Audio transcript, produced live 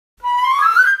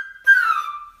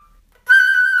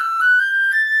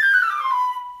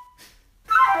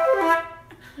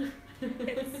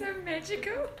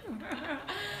magical.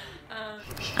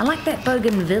 I like that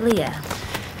bougainvillea.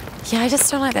 Yeah, I just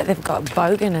don't like that they've got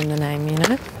bogan in the name, you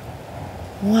know?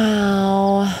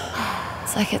 Wow.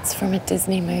 It's like it's from a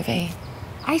Disney movie.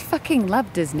 I fucking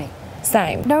love Disney.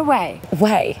 Same. No way.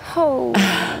 Way. Oh.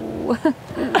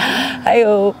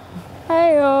 Hey-oh.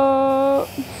 Hey-oh.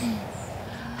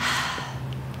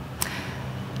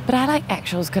 But I like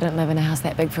actuals couldn't live in a house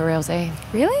that big for realsy.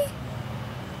 Really?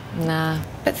 Nah.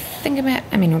 But think about,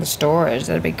 I mean, all the storage,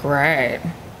 that'd be great.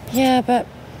 Yeah, but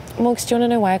Morgs, do you want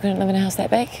to know why I couldn't live in a house that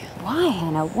big? Why,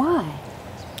 Hannah? Why?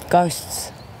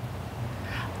 Ghosts.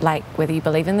 Like, whether you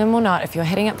believe in them or not, if you're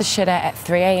hitting up the shitter at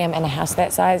 3 a.m. in a house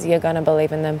that size, you're gonna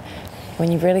believe in them.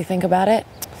 When you really think about it,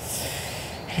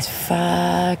 it's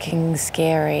fucking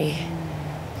scary.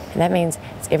 And that means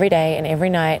it's every day and every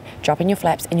night, dropping your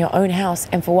flaps in your own house,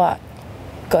 and for what?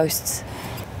 Ghosts.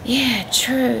 Yeah,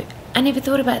 true. I never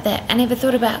thought about that. I never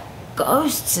thought about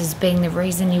ghosts as being the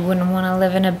reason you wouldn't want to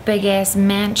live in a big-ass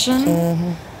mansion.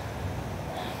 Mm-hmm.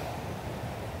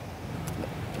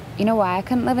 You know why I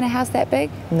couldn't live in a house that big?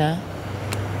 No.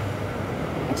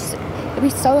 It'd be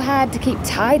so hard to keep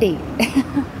tidy.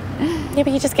 Yeah,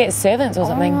 but you just get servants or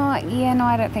something. Oh, yeah, no,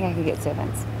 I don't think I could get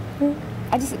servants.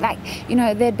 I just, like, you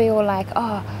know, they'd be all like,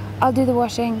 oh, I'll do the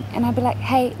washing. And I'd be like,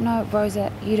 hey, no,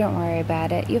 Rosa, you don't worry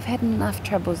about it. You've had enough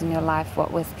troubles in your life,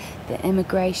 what with the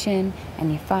immigration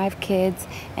and your 5 kids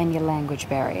and your language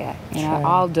barrier. You know, True.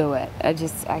 I'll do it. I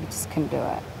just couldn't do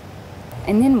it.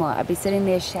 And then what? I'd be sitting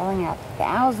there shelling out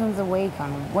thousands a week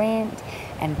on rent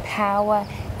and power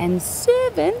and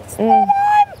servants that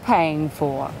I'm paying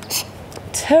for.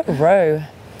 True.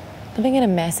 Living in a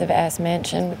massive ass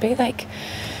mansion would be like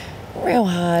real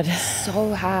hard.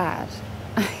 So hard.